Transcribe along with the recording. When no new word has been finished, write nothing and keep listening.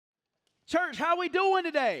Church, how we doing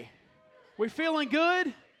today? We feeling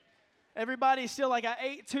good? Everybody's still like, I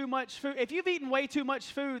ate too much food. If you've eaten way too much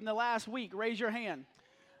food in the last week, raise your hand.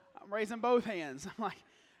 I'm raising both hands.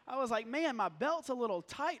 I was like, man, my belt's a little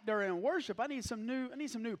tight during worship. I need some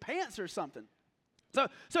new pants or something. So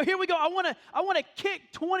here we go. I want to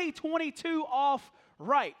kick 2022 off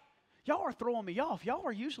right. Y'all are throwing me off. Y'all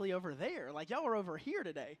are usually over there. Like y'all are over here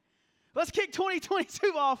today. Let's kick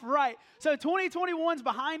 2022 off right. So 2021's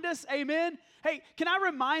behind us. Amen. Hey, can I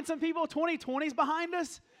remind some people 2020's behind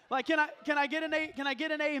us? Like, can I get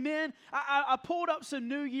an amen? I pulled up some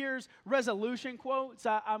New Year's resolution quotes.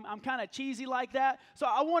 I'm kind of cheesy like that. So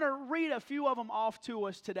I want to read a few of them off to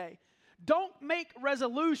us today. Don't make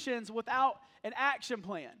resolutions without an action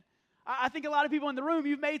plan. I think a lot of people in the room,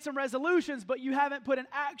 you've made some resolutions, but you haven't put an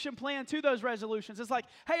action plan to those resolutions. It's like,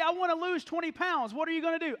 hey, I want to lose 20 pounds. What are you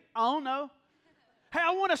going to do? I don't know. Hey, I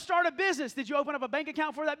want to start a business. Did you open up a bank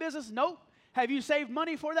account for that business? Nope. Have you saved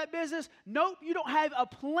money for that business? Nope. You don't have a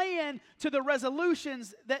plan to the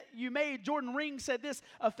resolutions that you made. Jordan Ring said this,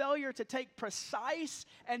 a failure to take precise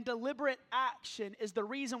and deliberate action is the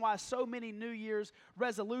reason why so many New Year's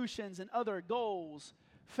resolutions and other goals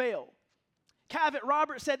fail. Cavett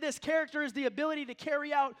Roberts said this, character is the ability to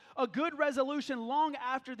carry out a good resolution long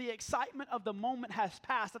after the excitement of the moment has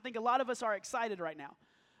passed. I think a lot of us are excited right now.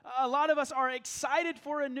 A lot of us are excited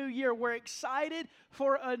for a new year. We're excited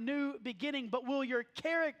for a new beginning, but will your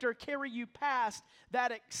character carry you past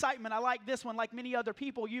that excitement? I like this one. Like many other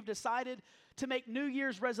people, you've decided to make New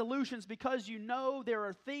Year's resolutions because you know there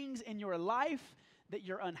are things in your life that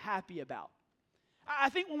you're unhappy about. I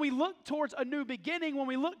think when we look towards a new beginning, when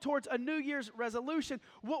we look towards a New Year's resolution,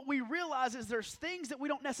 what we realize is there's things that we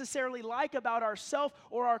don't necessarily like about ourselves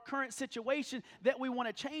or our current situation that we want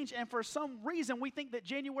to change. And for some reason, we think that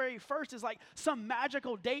January 1st is like some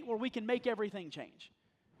magical date where we can make everything change.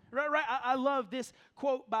 Right? I love this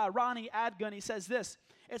quote by Ronnie Adgun. He says this,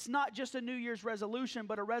 it's not just a New Year's resolution,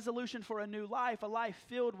 but a resolution for a new life, a life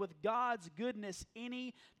filled with God's goodness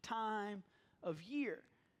any time of year.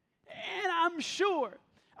 And I'm sure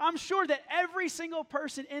that every single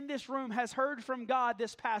person in this room has heard from God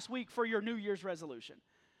this past week for your New Year's resolution.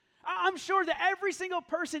 I'm sure that every single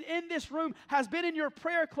person in this room has been in your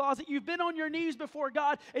prayer closet. You've been on your knees before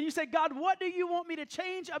God, and you said, God, what do you want me to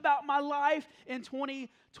change about my life in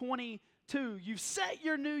 2022? You've set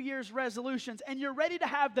your New Year's resolutions, and you're ready to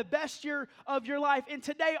have the best year of your life. And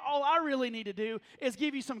today, all I really need to do is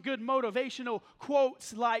give you some good motivational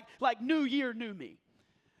quotes like New Year, New Me.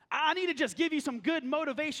 I need to just give you some good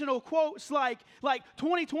motivational quotes like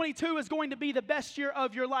 2022 is going to be the best year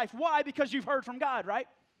of your life. Why? Because you've heard from God, right?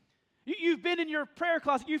 You've been in your prayer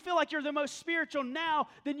closet. You feel like you're the most spiritual now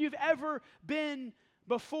than you've ever been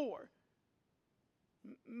before.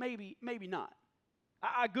 Maybe not.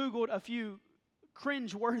 I Googled a few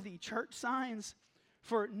cringe-worthy church signs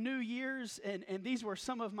for New Year's, and these were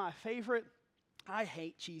some of my favorite. I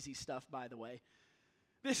hate cheesy stuff, by the way.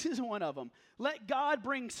 This is one of them. Let God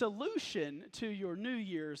bring solution to your New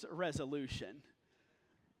Year's resolution.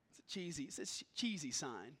 It's a cheesy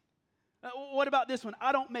sign. What about this one?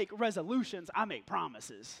 I don't make resolutions, I make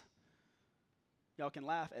promises. Y'all can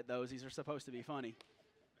laugh at those. These are supposed to be funny.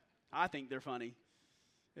 I think they're funny.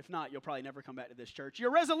 If not, you'll probably never come back to this church.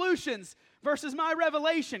 Your resolutions versus my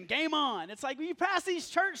revelation. Game on. It's like when you pass these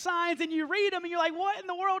church signs and you read them and you're like, what in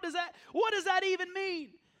the world what does that even mean?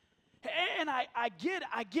 And I get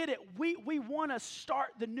it. We want to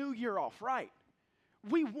start the new year off right.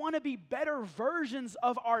 We want to be better versions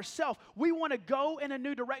of ourselves. We want to go in a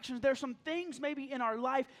new direction. There's some things maybe in our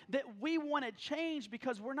life that we want to change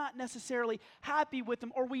because we're not necessarily happy with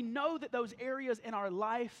them, or we know that those areas in our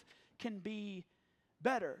life can be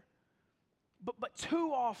better. But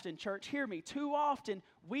too often, church, hear me, too often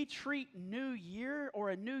we treat New Year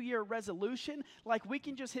or a New Year resolution like we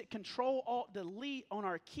can just hit Control-Alt-Delete on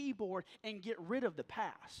our keyboard and get rid of the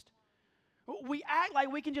past. We act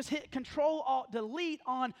like we can just hit Control-Alt-Delete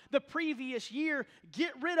on the previous year,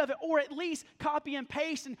 get rid of it, or at least copy and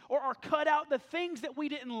paste or cut out the things that we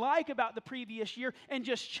didn't like about the previous year and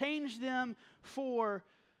just change them for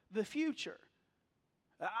the future.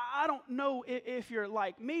 I don't know if you're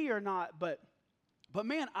like me or not, but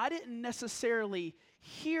man, I didn't necessarily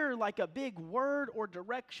hear like a big word or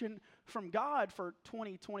direction from God for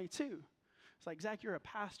 2022. It's like, Zach, you're a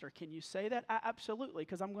pastor. Can you say that? Absolutely,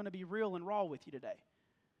 because I'm going to be real and raw with you today.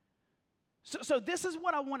 So this is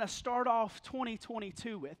what I want to start off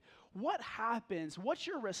 2022 with. What happens? What's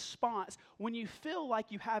your response when you feel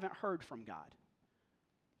like you haven't heard from God?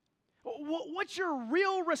 What's your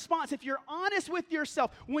real response if you're honest with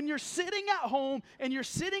yourself when you're sitting at home and you're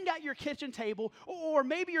sitting at your kitchen table, or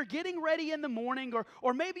maybe you're getting ready in the morning,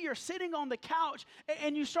 or maybe you're sitting on the couch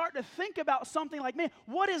and you start to think about something like, man,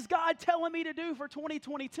 what is God telling me to do for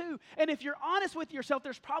 2022? And if you're honest with yourself,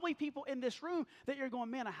 there's probably people in this room that you're going,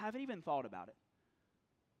 man, I haven't even thought about it.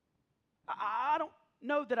 I don't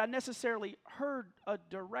know that I necessarily heard a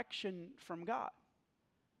direction from God.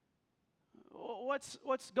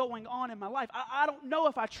 What's going on in my life? I don't know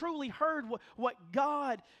if I truly heard what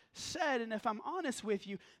God said. And if I'm honest with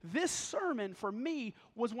you, this sermon for me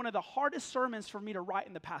was one of the hardest sermons for me to write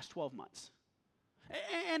in the past 12 months.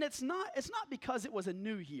 And it's not because it was a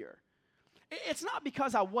new year. It's not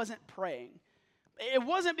because I wasn't praying. It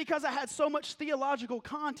wasn't because I had so much theological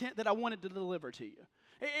content that I wanted to deliver to you.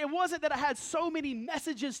 It wasn't that I had so many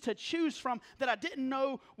messages to choose from that I didn't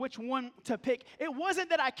know which one to pick. It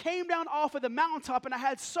wasn't that I came down off of the mountaintop and I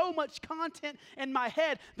had so much content in my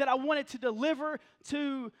head that I wanted to deliver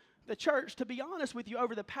to the church. To be honest with you,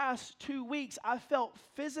 over the past 2 weeks, I felt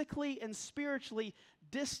physically and spiritually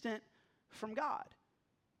distant from God.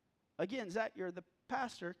 Again, Zach, you're the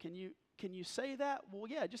pastor. Can you say that? Well,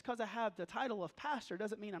 yeah, just because I have the title of pastor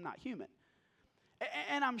doesn't mean I'm not human.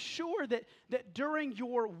 And I'm sure that during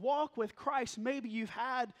your walk with Christ, maybe you've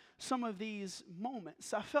had some of these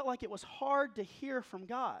moments. I felt like it was hard to hear from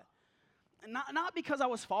God. Not because I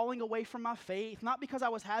was falling away from my faith, not because I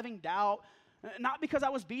was having doubt, not because I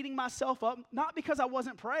was beating myself up, not because I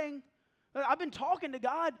wasn't praying. I've been talking to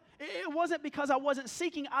God. It wasn't because I wasn't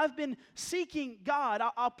seeking. I've been seeking God.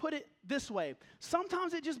 I'll put it this way.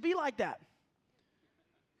 Sometimes it just be like that.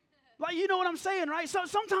 Like, you know what I'm saying, right? So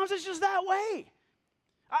sometimes it's just that way.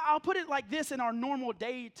 I'll put it like this in our normal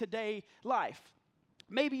day-to-day life.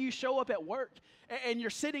 Maybe you show up at work and you're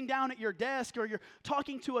sitting down at your desk, or you're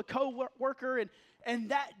talking to a co-worker, and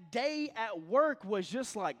that day at work was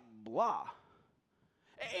just like blah.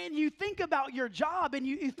 And you think about your job, and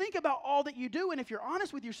you think about all that you do, and if you're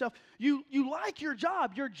honest with yourself, you like your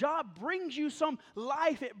job. Your job brings you some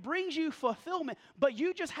life. It brings you fulfillment, but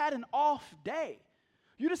you just had an off day.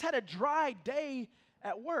 You just had a dry day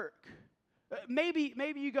at work. Maybe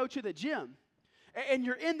you go to the gym, and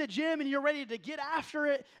you're in the gym and you're ready to get after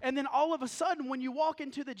it, and then all of a sudden when you walk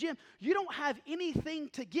into the gym, you don't have anything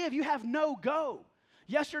to give. You have no go.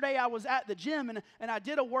 Yesterday I was at the gym and I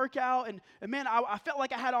did a workout, and man, I felt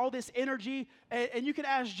like I had all this energy, and you can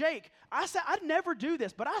ask Jake. I said, I'd never do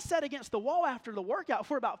this, but I sat against the wall after the workout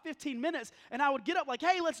for about 15 minutes, and I would get up like,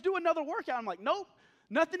 hey, let's do another workout. I'm like, nope,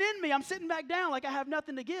 nothing in me. I'm sitting back down like I have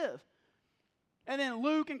nothing to give. And then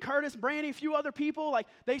Luke and Curtis, Brandy, a few other people, like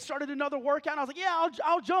they started another workout. And I was like, yeah,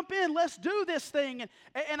 I'll jump in. Let's do this thing.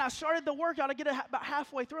 And I started the workout. I get about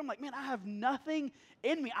halfway through. I'm like, man, I have nothing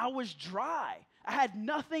in me. I was dry. I had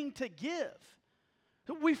nothing to give.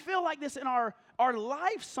 We feel like this in our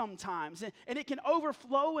life sometimes, and it can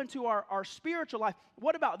overflow into our spiritual life.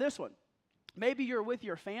 What about this one? Maybe you're with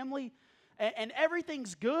your family, and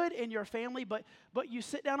everything's good in your family, but you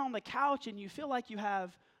sit down on the couch and you feel like you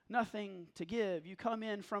have nothing to give. You come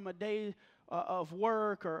in from a day of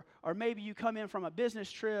work, or maybe you come in from a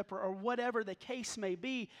business trip, or whatever the case may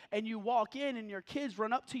be, and you walk in and your kids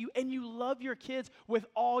run up to you, and you love your kids with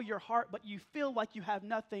all your heart, but you feel like you have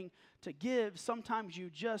nothing to give. Sometimes you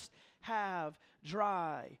just have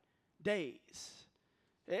dry days.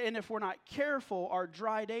 And if we're not careful, our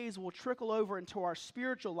dry days will trickle over into our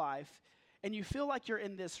spiritual life, and you feel like you're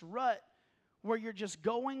in this rut where you're just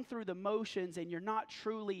going through the motions and you're not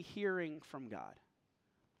truly hearing from God.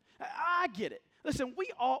 I get it. Listen,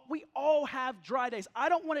 we all have dry days. I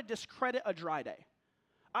don't want to discredit a dry day.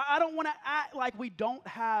 I don't want to act like we don't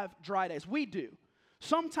have dry days. We do.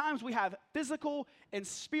 Sometimes we have physical and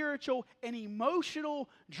spiritual and emotional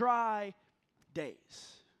dry days.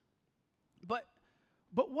 But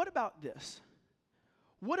what about this?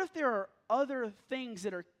 What if there are other things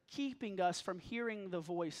that are keeping us from hearing the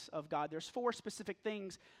voice of God? There's 4 specific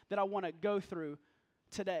things that I want to go through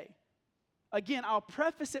today. Again, I'll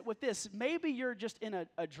preface it with this. Maybe you're just in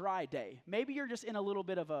a dry day. Maybe you're just in a little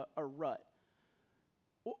bit of a rut.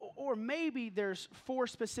 Or maybe there's 4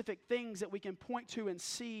 specific things that we can point to and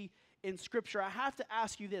see in Scripture. I have to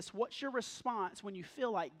ask you this. What's your response when you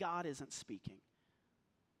feel like God isn't speaking?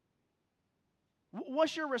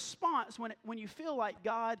 What's your response when you feel like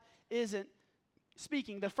God isn't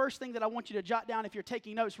speaking? The first thing that I want you to jot down if you're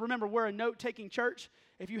taking notes, remember, we're a note-taking church.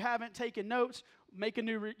 If you haven't taken notes, make a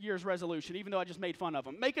New Year's resolution, even though I just made fun of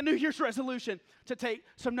them. Make a New Year's resolution to take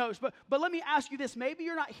some notes. But let me ask you this. Maybe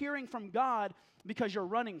you're not hearing from God because you're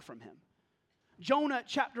running from Him. Jonah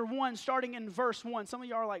chapter 1, starting in verse 1. Some of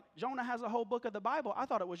y'all are like, Jonah has a whole book of the Bible. I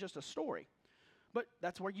thought it was just a story. But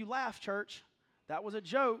that's where you laugh, church. That was a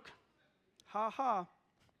joke. Ha ha.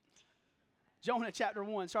 Jonah chapter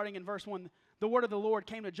 1, starting in verse 1. The word of the Lord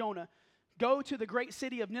came to Jonah. Go to the great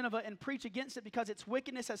city of Nineveh and preach against it because its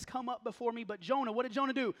wickedness has come up before me. But Jonah, what did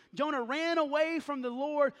Jonah do? Jonah ran away from the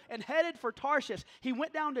Lord and headed for Tarshish. He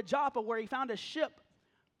went down to Joppa where he found a ship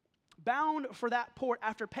bound for that port.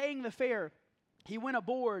 After paying the fare, he went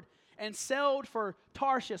aboard and sailed for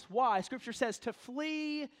Tarshish. Why? Scripture says to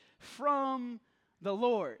flee from the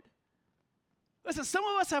Lord. Listen, some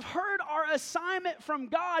of us have heard our assignment from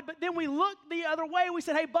God, but then we look the other way. We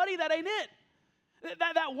said, hey, buddy, that ain't it.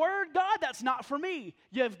 That word, God, that's not for me.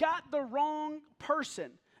 You've got the wrong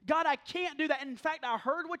person. God, I can't do that. In fact, I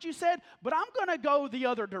heard what you said, but I'm going to go the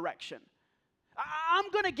other direction. I'm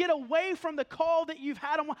going to get away from the call that you've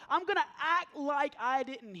had on. I'm going to act like I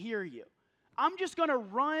didn't hear you. I'm just going to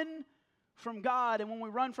run from God. And when we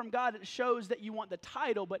run from God, it shows that you want the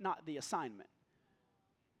title, but not the assignment.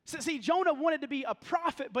 So, see, Jonah wanted to be a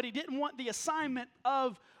prophet, but he didn't want the assignment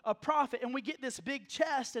of a prophet. And we get this big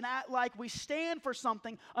chest and act like we stand for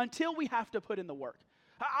something until we have to put in the work.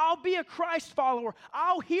 I'll be a Christ follower.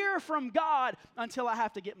 I'll hear from God until I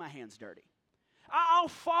have to get my hands dirty. I'll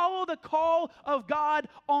follow the call of God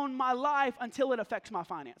on my life until it affects my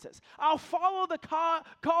finances. I'll follow the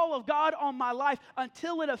call of God on my life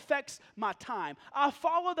until it affects my time. I'll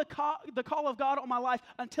follow the call of God on my life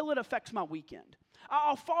until it affects my weekend.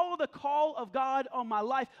 I'll follow the call of God on my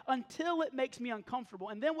life until it makes me uncomfortable.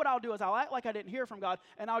 And then what I'll do is I'll act like I didn't hear from God,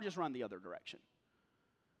 and I'll just run the other direction.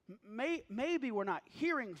 Maybe we're not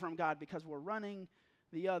hearing from God because we're running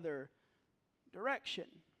the other direction.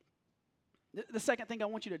 The second thing I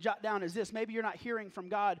want you to jot down is this. Maybe you're not hearing from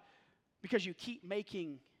God because you keep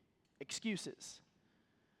making excuses.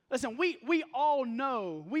 Listen, we all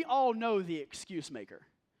know the excuse maker.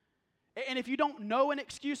 And if you don't know an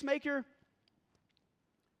excuse maker,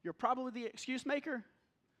 you're probably the excuse maker.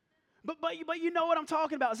 But you know what I'm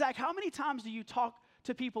talking about. Zach, how many times do you talk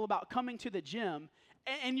to people about coming to the gym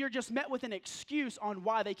and you're just met with an excuse on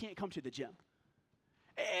why they can't come to the gym?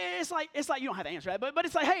 It's like you don't have to answer that, but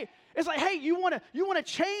it's like, hey, you want to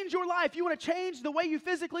change your life. You want to change the way you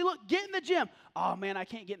physically look. Get in the gym. Oh, man, I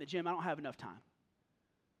can't get in the gym. I don't have enough time.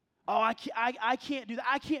 Oh, I can't do that.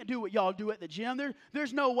 I can't do what y'all do at the gym.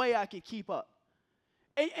 There's no way I could keep up.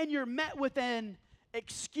 And you're met with an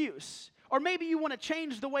excuse. Or maybe you want to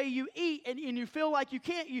change the way you eat and you feel like you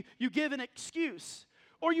can't. You give an excuse.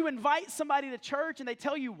 Or you invite somebody to church and they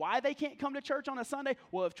tell you why they can't come to church on a Sunday.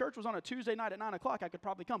 Well, if church was on a Tuesday night at 9 o'clock, I could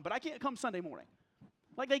probably come. But I can't come Sunday morning.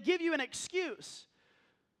 Like they give you an excuse.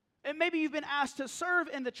 And maybe you've been asked to serve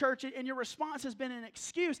in the church and your response has been an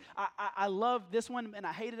excuse. I love this one and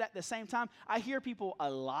I hate it at the same time. I hear people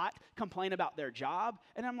a lot complain about their job.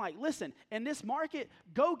 And I'm like, listen, in this market,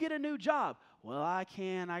 go get a new job. Well, I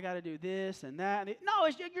got to do this and that. No,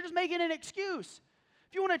 you're just making an excuse.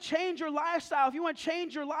 If you want to change your lifestyle, if you want to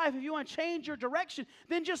change your life, if you want to change your direction,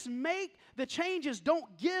 then just make the changes. Don't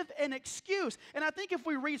give an excuse. And I think if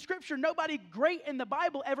we read Scripture, nobody great in the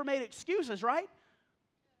Bible ever made excuses, right?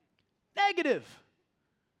 Negative.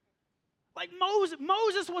 Like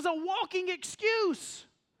Moses was a walking excuse.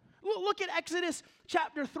 Look at Exodus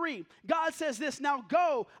chapter 3. God says this, now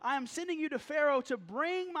go, I am sending you to Pharaoh to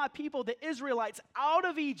bring my people, the Israelites, out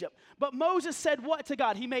of Egypt. But Moses said what to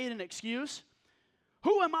God? He made an excuse.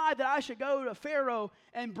 Who am I that I should go to Pharaoh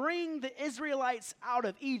and bring the Israelites out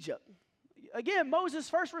of Egypt? Again, Moses'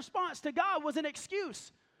 first response to God was an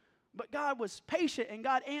excuse. But God was patient and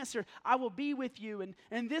God answered, I will be with you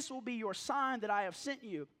and this will be your sign that I have sent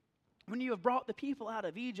you. When you have brought the people out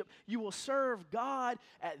of Egypt, you will serve God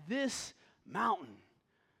at this mountain.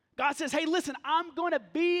 God says, hey, listen, I'm going to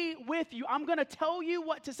be with you. I'm going to tell you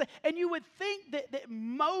what to say. And you would think that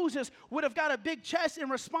Moses would have got a big chest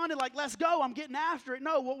and responded like, let's go, I'm getting after it.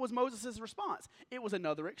 No, what was Moses' response? It was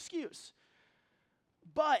another excuse.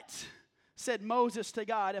 But, said Moses to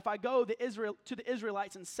God, if I go to the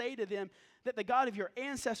Israelites and say to them that the God of your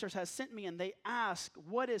ancestors has sent me and they ask,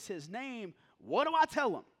 what is his name? What do I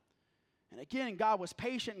tell them? And again, God was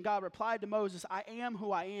patient and God replied to Moses, I am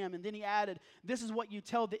who I am. And then he added, this is what you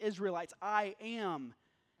tell the Israelites, I am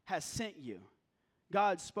has sent you.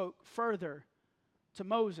 God spoke further to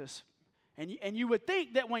Moses. And you would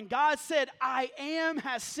think that when God said, I am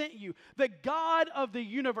has sent you, the God of the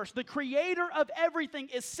universe, the creator of everything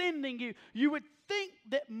is sending you, you would think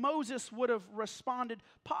that Moses would have responded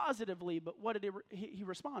positively. But what did he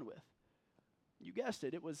respond with? You guessed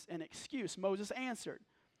it. It was an excuse. Moses answered,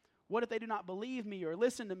 What if they do not believe me or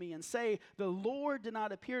listen to me and say, the Lord did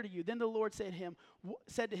not appear to you? Then the Lord said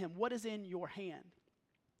to him, what is in your hand?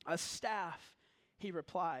 A staff, he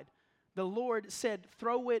replied. The Lord said,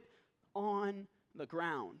 throw it on the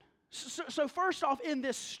ground. So first off, in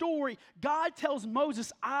this story, God tells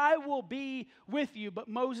Moses, I will be with you. But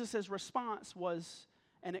Moses' response was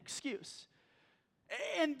an excuse.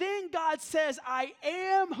 And then God says, I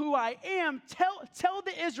am who I am. Tell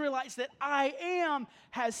the Israelites that I am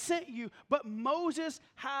has sent you. But Moses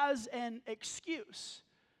has an excuse.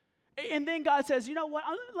 And then God says, you know what?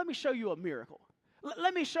 Let me show you a miracle.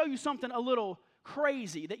 Let me show you something a little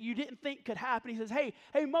crazy that you didn't think could happen. He says, hey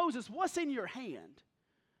Moses, what's in your hand?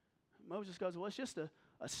 Moses goes, well, it's just a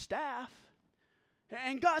staff.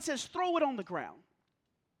 And God says, throw it on the ground.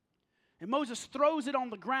 And Moses throws it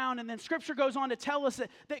on the ground, and then Scripture goes on to tell us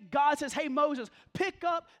that God says, hey, Moses, pick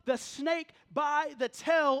up the snake by the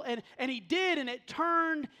tail, and he did, and it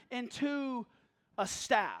turned into a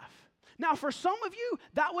staff. Now, for some of you,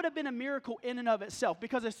 that would have been a miracle in and of itself,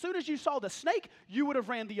 because as soon as you saw the snake, you would have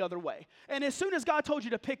ran the other way. And as soon as God told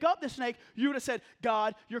you to pick up the snake, you would have said,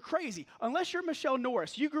 God, you're crazy. Unless you're Michelle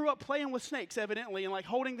Norris. You grew up playing with snakes, evidently, and like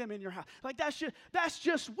holding them in your house. Like, that's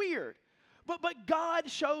just weird. But God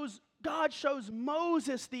shows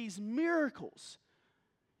Moses these miracles.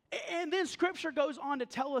 And then Scripture goes on to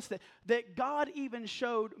tell us that God even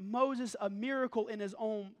showed Moses a miracle in his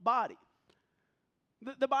own body.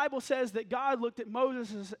 The Bible says that God looked at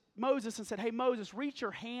Moses and said, hey, Moses, reach your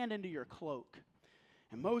hand into your cloak.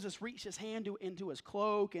 And Moses reached his hand into his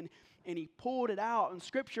cloak, and he pulled it out. And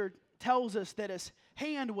Scripture tells us that his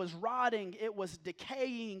hand was rotting, it was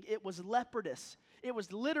decaying, it was leprous. It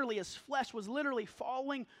was literally, his flesh was literally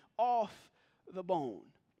falling off the bone.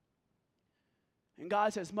 And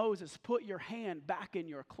God says, Moses, put your hand back in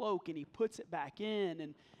your cloak, and he puts it back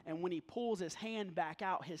in, and when he pulls his hand back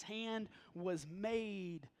out, his hand was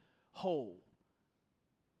made whole.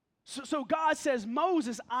 So God says,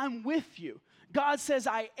 Moses, I'm with you. God says,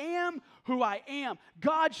 I am who I am.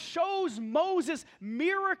 God shows Moses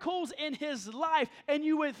miracles in his life, and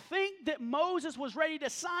you would think that Moses was ready to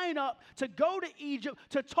sign up to go to Egypt,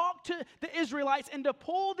 to talk to the Israelites, and to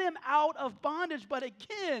pull them out of bondage. But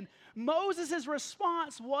again, Moses'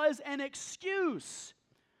 response was an excuse.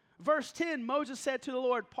 Verse 10, Moses said to the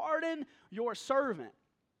Lord, pardon your servant.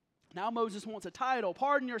 Now Moses wants a title.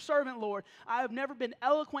 Pardon your servant, Lord. I have never been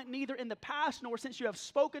eloquent, neither in the past nor since you have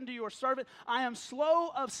spoken to your servant. I am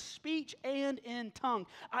slow of speech and in tongue.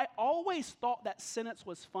 I always thought that sentence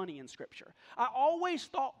was funny in Scripture. I always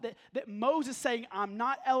thought that Moses saying, I'm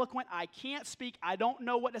not eloquent, I can't speak, I don't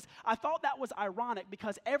know what this. I thought that was ironic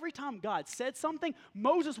because every time God said something,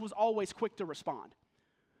 Moses was always quick to respond.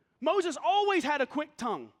 Moses always had a quick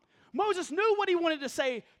tongue. Moses knew what he wanted to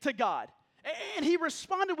say to God. And he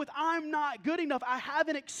responded with, I'm not good enough. I have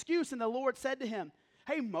an excuse. And the Lord said to him,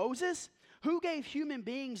 hey, Moses, who gave human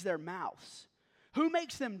beings their mouths? Who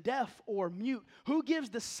makes them deaf or mute? Who gives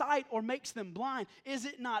the sight or makes them blind? Is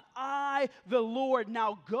it not I, the Lord?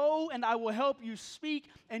 Now go, and I will help you speak,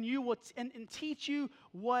 and you will and teach you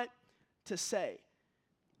what to say.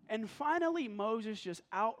 And finally, Moses just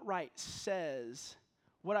outright says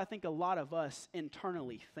what I think a lot of us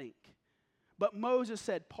internally think. But Moses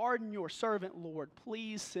said, pardon your servant, Lord.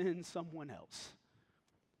 Please send someone else.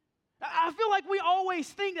 I feel like we always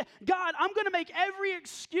think that, God, I'm going to make every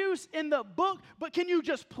excuse in the book, but can you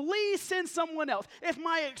just please send someone else? If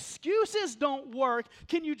my excuses don't work,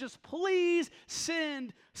 can you just please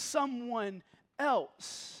send someone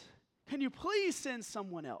else? Can you please send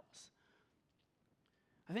someone else?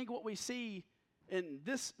 I think what we see in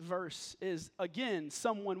this verse is, again,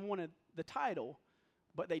 someone wanted the title,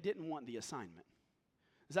 but they didn't want the assignment.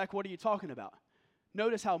 Zach, what are you talking about?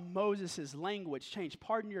 Notice how Moses' language changed.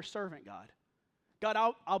 Pardon your servant, God. God,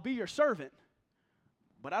 I'll be your servant,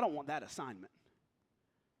 but I don't want that assignment.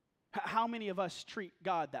 How many of us treat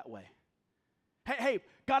God that way? Hey,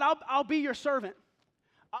 God, I'll be your servant.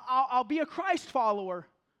 I'll be a Christ follower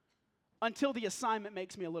until the assignment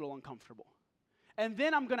makes me a little uncomfortable. And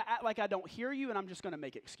then I'm going to act like I don't hear you, and I'm just going to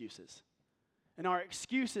make excuses. And our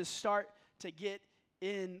excuses start to get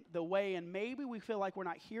in the way, and maybe we feel like we're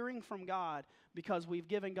not hearing from God because we've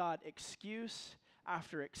given God excuse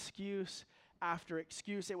after excuse after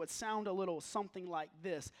excuse. It would sound a little something like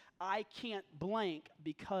this: I can't blank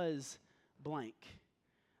because blank.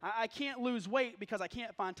 I can't lose weight because I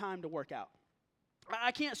can't find time to work out.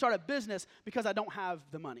 I can't start a business because I don't have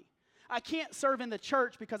the money. I can't serve in the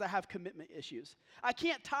church because I have commitment issues. I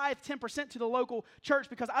can't tithe 10% to the local church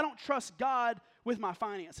because I don't trust God with my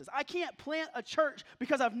finances. I can't plant a church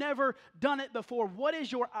because I've never done it before. What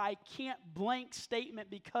is your I can't blank statement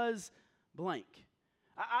because blank?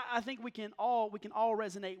 I think we can all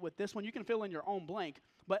resonate with this one. You can fill in your own blank,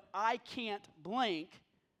 but I can't blank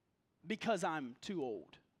because I'm too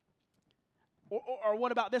old. Or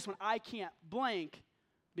what about this one? I can't blank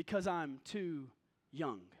because I'm too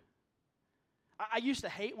young. I used to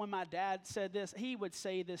hate when my dad said this. He would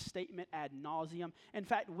say this statement ad nauseum. In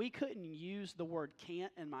fact, we couldn't use the word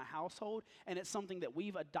can't in my household, and it's something that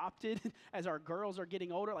we've adopted as our girls are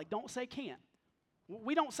getting older. Like, don't say can't.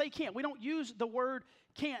 We don't say can't. We don't use the word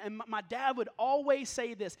can't. And my dad would always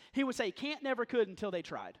say this. He would say can't, never could until they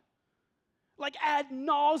tried. Like ad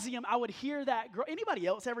nauseum, I would hear that. Anybody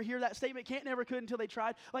else ever hear that statement? Can't, never could until they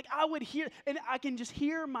tried? Like I would hear, and I can just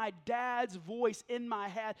hear my dad's voice in my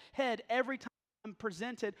head every time I'm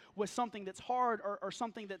presented with something that's hard or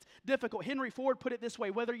something that's difficult. Henry Ford put it this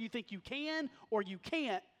way: whether you think you can or you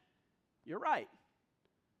can't, you're right.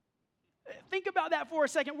 Think about that for a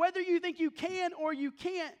second. Whether you think you can or you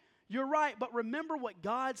can't, you're right. But remember what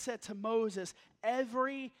God said to Moses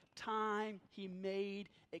every time he made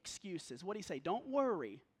excuses. What did he say? Don't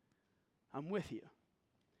worry, I'm with you.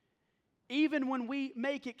 Even when we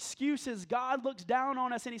make excuses, God looks down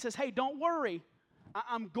on us and he says, hey, don't worry,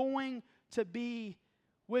 I'm going to be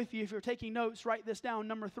with you. If you're taking notes, write this down.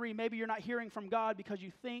 Number 3, maybe you're not hearing from God because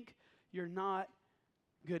you think you're not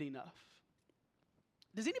good enough.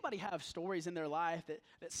 Does anybody have stories in their life that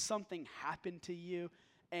something happened to you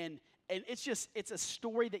and it's a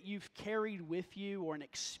story that you've carried with you, or an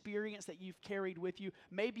experience that you've carried with you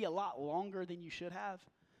maybe a lot longer than you should have?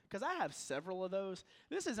 Because I have several of those.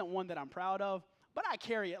 This isn't one that I'm proud of, but I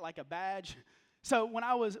carry it like a badge. So when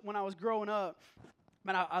I was growing up,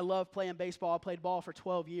 man, I loved playing baseball. I played ball for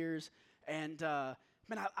 12 years, and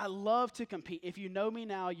I love to compete. If you know me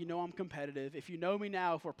now, you know I'm competitive. If you know me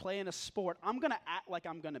now, if we're playing a sport, I'm going to act like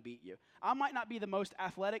I'm going to beat you. I might not be the most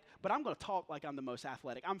athletic, but I'm going to talk like I'm the most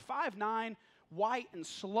athletic. I'm 5'9", white and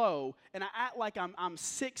slow, and I act like I'm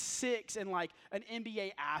 6'6" and like an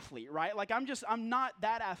NBA athlete, right? Like I'm not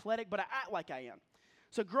that athletic, but I act like I am.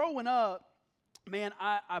 So growing up, man,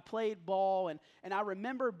 I played ball, and I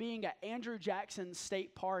remember being at Andrew Jackson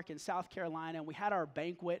State Park in South Carolina, and we had our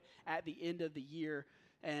banquet at the end of the year.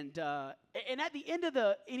 And at the end of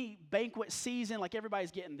any banquet season, like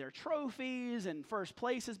everybody's getting their trophies and first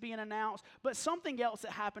place is being announced. But something else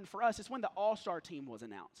that happened for us is when the All-Star team was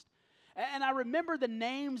announced. And I remember the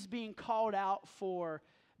names being called out for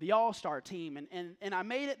the All-Star team, and I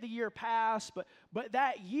made it the year past, but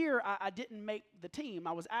that year I didn't make the team.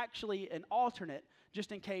 I was actually an alternate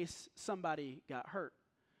just in case somebody got hurt.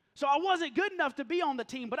 So I wasn't good enough to be on the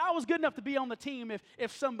team, but I was good enough to be on the team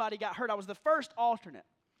if somebody got hurt. I was the first alternate.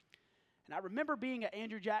 And I remember being at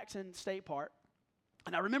Andrew Jackson State Park,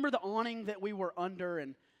 and I remember the awning that we were under,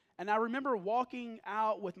 and I remember walking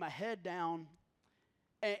out with my head down,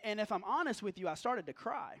 and if I'm honest with you, I started to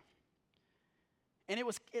cry. And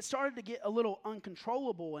it started to get a little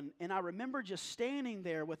uncontrollable, and I remember just standing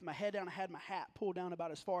there with my head down. I had my hat pulled down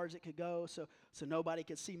about as far as it could go so nobody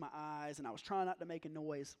could see my eyes, and I was trying not to make a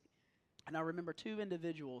noise. And I remember 2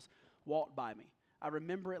 individuals walked by me. I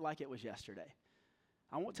remember it like it was yesterday.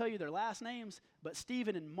 I won't tell you their last names, but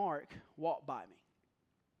Stephen and Mark walked by me.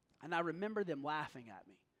 And I remember them laughing at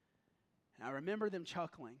me. And I remember them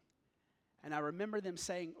chuckling. And I remember them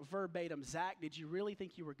saying verbatim, Zach, did you really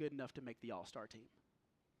think you were good enough to make the All-Star team?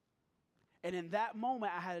 And in that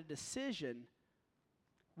moment, I had a decision.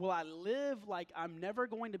 Will I live like I'm never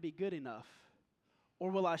going to be good enough? Or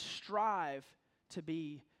will I strive to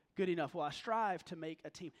be good enough? Will I strive to make a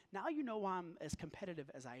team? Now you know why I'm as competitive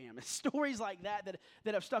as I am. It's stories like that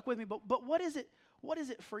have stuck with me. But what is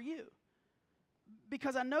it for you?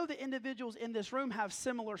 Because I know the individuals in this room have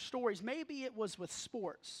similar stories. Maybe it was with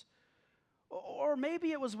sports. Or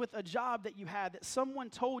maybe it was with a job that you had that someone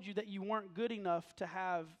told you that you weren't good enough to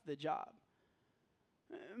have the job.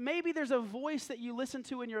 Maybe there's a voice that you listened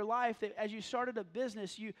to in your life that as you started a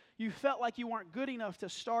business, you felt like you weren't good enough to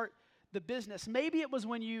start the business. Maybe it was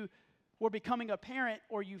when you were becoming a parent,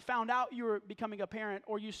 or you found out you were becoming a parent,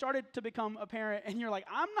 or you started to become a parent and you're like,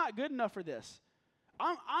 I'm not good enough for this.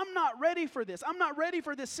 I'm not ready for this. I'm not ready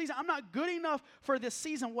for this season. I'm not good enough for this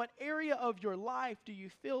season. What area of your life do you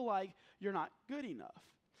feel like you're not good enough?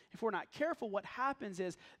 If we're not careful, what happens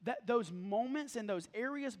is that those moments and those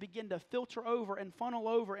areas begin to filter over and funnel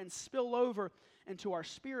over and spill over into our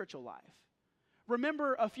spiritual life.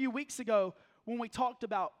 Remember a few weeks ago when we talked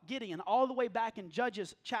about Gideon, all the way back in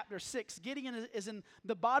Judges chapter 6. Gideon is in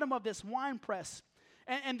the bottom of this wine press,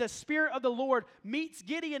 And the Spirit of the Lord meets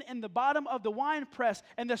Gideon in the bottom of the winepress.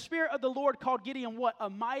 And the Spirit of the Lord called Gideon what? A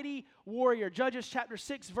mighty warrior. Judges chapter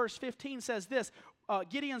 6, verse 15 says this,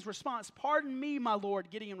 Gideon's response, "Pardon me, my Lord,"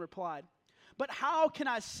 Gideon replied. "But how can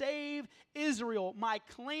I save Israel? My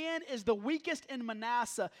clan is the weakest in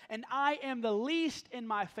Manasseh, and I am the least in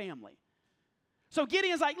my family." So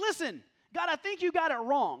Gideon's like, listen, God, I think you got it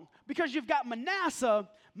wrong because you've got Manasseh,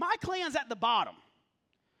 my clan's at the bottom.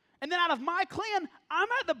 And then out of my clan, I'm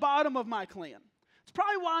at the bottom of my clan. It's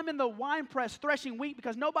probably why I'm in the winepress threshing wheat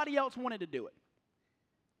because nobody else wanted to do it.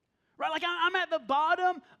 Right? Like I'm at the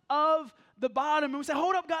bottom of the bottom. And we say,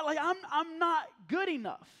 hold up, God, like I'm not good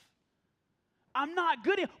enough. I'm not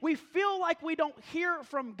good enough. We feel like we don't hear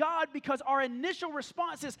from God because our initial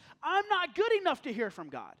response is, I'm not good enough to hear from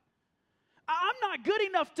God. I'm not good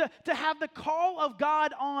enough to have the call of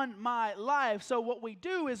God on my life. So what we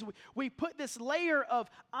do is we put this layer of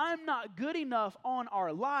I'm not good enough on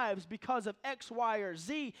our lives because of X, Y, or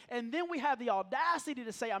Z. And then we have the audacity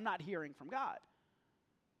to say I'm not hearing from God.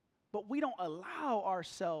 But we don't allow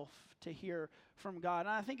ourselves to hear from God. And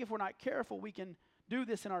I think if we're not careful, we can do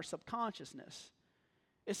this in our subconsciousness.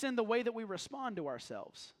 It's in the way that we respond to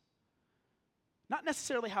ourselves. Not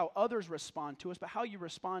necessarily how others respond to us, but how you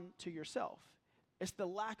respond to yourself. It's the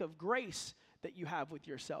lack of grace that you have with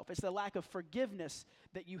yourself. It's the lack of forgiveness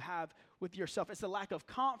that you have with yourself. It's the lack of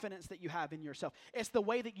confidence that you have in yourself. It's the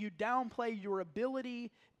way that you downplay your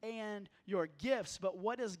ability and your gifts. But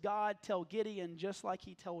what does God tell Gideon? Just like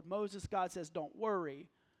he told Moses, God says, don't worry,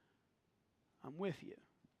 I'm with you.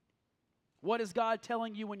 What is God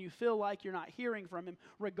telling you when you feel like you're not hearing from him?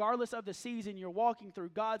 Regardless of the season you're walking through,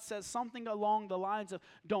 God says something along the lines of,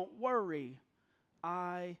 don't worry,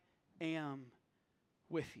 I am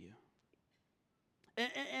with you.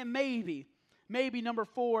 And maybe number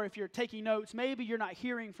 4, if you're taking notes, maybe you're not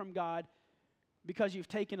hearing from God because you've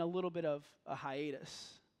taken a little bit of a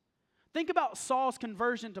hiatus. Think about Saul's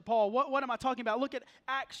conversion to Paul. What am I talking about? Look at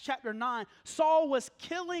Acts chapter 9. Saul was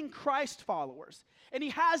killing Christ followers. And he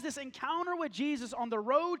has this encounter with Jesus on the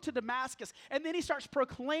road to Damascus. And then he starts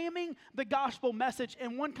proclaiming the gospel message.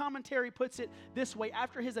 And one commentary puts it this way.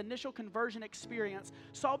 After his initial conversion experience,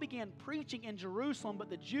 Saul began preaching in Jerusalem, but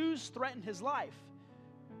the Jews threatened his life.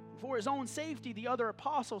 For his own safety, the other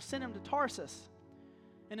apostles sent him to Tarsus.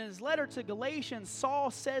 And in his letter to Galatians, Saul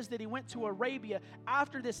says that he went to Arabia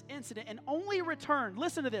after this incident and only returned,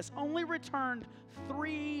 listen to this, only returned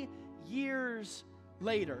 3 years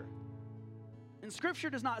later. And Scripture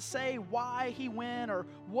does not say why he went or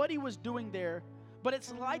what he was doing there, but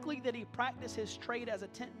it's likely that he practiced his trade as a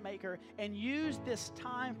tent maker and used this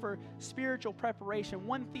time for spiritual preparation.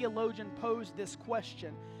 One theologian posed this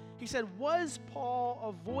question. He said, was Paul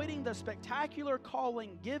avoiding the spectacular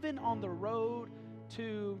calling given on the road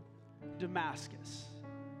to Damascus?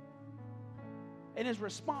 And his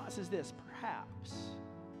response is this, perhaps.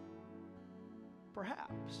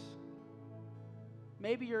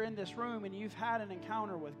 Maybe you're in this room and you've had an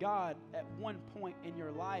encounter with God at one point in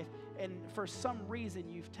your life, and for some reason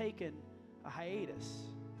you've taken a hiatus.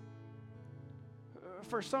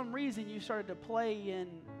 For some reason you started to play in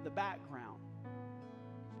the background.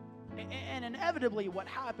 And inevitably what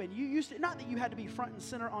happened, you used to, not that you had to be front and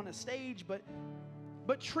center on a stage, but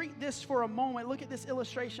treat this for a moment. Look at this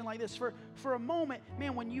illustration like this. For a moment,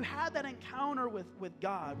 man, when you had that encounter with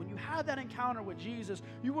God, when you had that encounter with Jesus,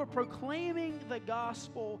 you were proclaiming the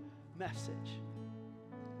gospel message.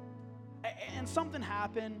 And something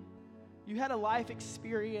happened. You had a life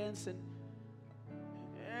experience,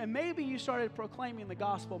 and maybe you started proclaiming the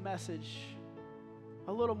gospel message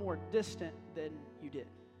a little more distant than you did.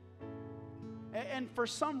 And for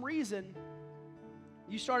some reason,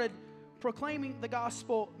 you started proclaiming the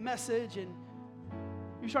gospel message, and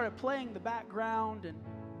you started playing the background,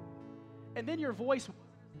 and then your voice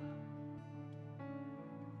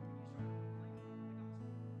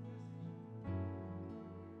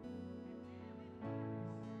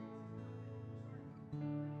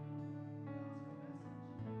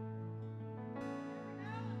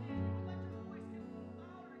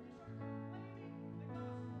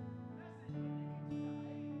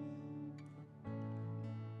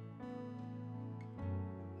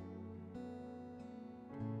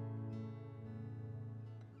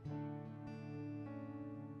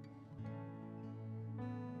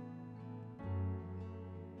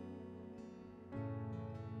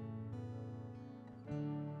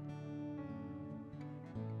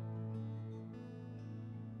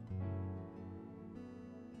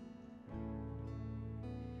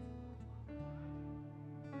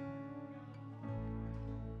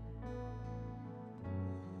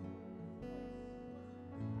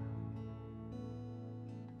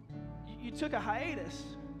you took a hiatus.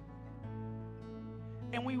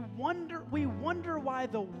 And we wonder why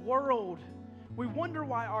the world, we wonder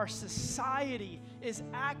why our society is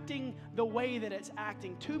acting the way that it's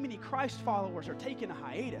acting. Too many Christ followers are taking a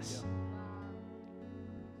hiatus.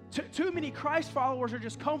 Too many Christ followers are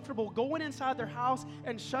just comfortable going inside their house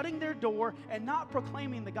and shutting their door and not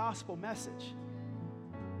proclaiming the gospel message.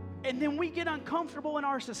 And then we get uncomfortable in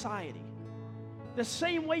our society. The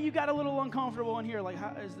same way you got a little uncomfortable in here, like,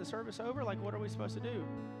 how, is the service over? Like, what are we supposed to do?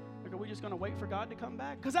 Like, are we just going to wait for God to come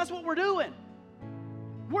back? Because that's what we're doing.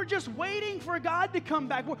 We're just waiting for God to come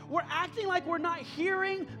back. We're acting like we're not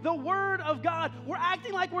hearing the word of God. We're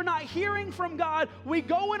acting like we're not hearing from God. We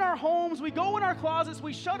go in our homes, we go in our closets,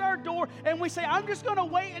 we shut our door, and we say, I'm just going to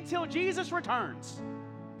wait until Jesus returns.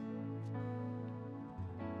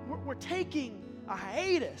 We're taking a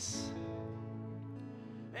hiatus.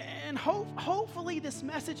 And hopefully this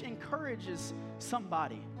message encourages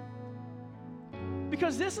somebody.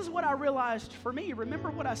 Because this is what I realized for me. Remember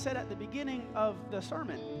what I said at the beginning of the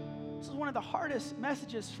sermon. This is one of the hardest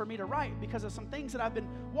messages for me to write because of some things that I've been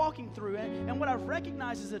walking through. And what I've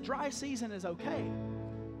recognized is a dry season is okay.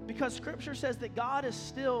 Because Scripture says that God is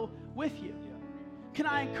still with you. Can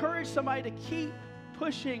I encourage somebody to keep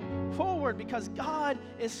pushing forward because God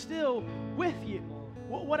is still with you?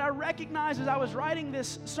 What I recognize as I was writing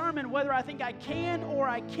this sermon, whether I think I can or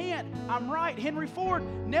I can't, I'm right. Henry Ford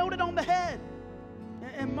nailed it on the head.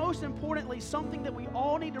 And most importantly, something that we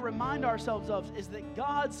all need to remind ourselves of is that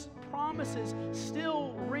God's promises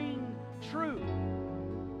still ring true.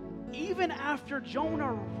 Even after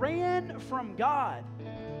Jonah ran from God,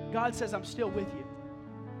 God says, I'm still with you.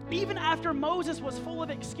 Even after Moses was full of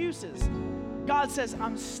excuses, God says,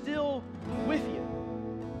 I'm still with you.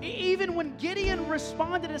 Even when Gideon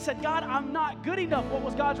responded and said, God, I'm not good enough, what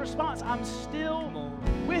was God's response? I'm still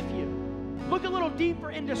with you. Look a little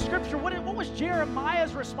deeper into Scripture. What was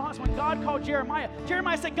Jeremiah's response when God called Jeremiah?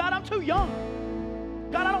 Jeremiah said, God, I'm too young.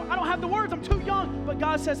 God, I don't have the words. I'm too young. But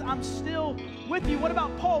God says, I'm still with you. What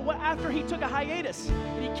about Paul? What after he took a hiatus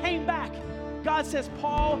and he came back? God says,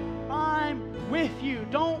 Paul, I'm with you.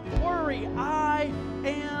 Don't worry. I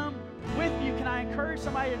am with you. Can I encourage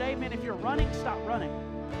somebody today? Man, if you're running, stop running.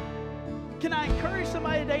 Can I encourage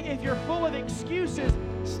somebody today? If you're full of excuses,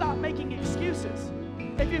 stop making excuses.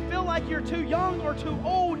 If you feel like you're too young or too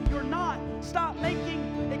old, you're not. Stop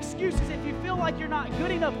making excuses. If you feel like you're not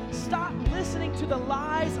good enough, stop listening to the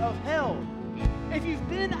lies of hell. If you've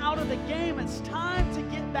been out of the game, it's time to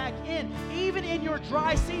get back in. Even in your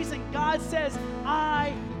dry season, God says,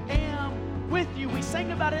 I am with you. We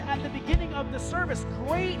sang about it at the beginning of the service.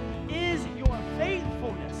 Great is your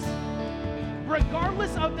faithfulness.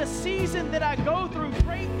 Regardless of the season that I go through,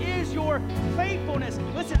 great is your faithfulness.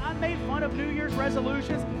 Listen, I made fun of New Year's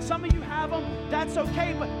resolutions. Some of you have them. That's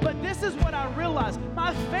okay. But this is what I realized.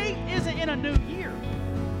 My faith isn't in a new year.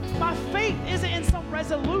 My faith isn't in some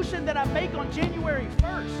resolution that I make on January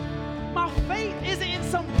 1st. My faith isn't in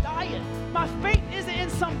some diet. My faith isn't in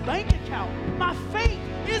some bank account. My faith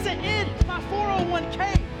isn't in my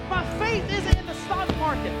 401k. My faith isn't in the stock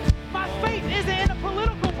market. My faith isn't in a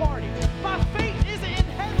political party. My faith isn't in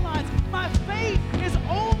headlines. My faith is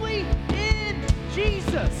only in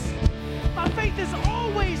Jesus. My faith is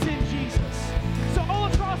always in Jesus. So all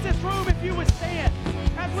across this room, if you would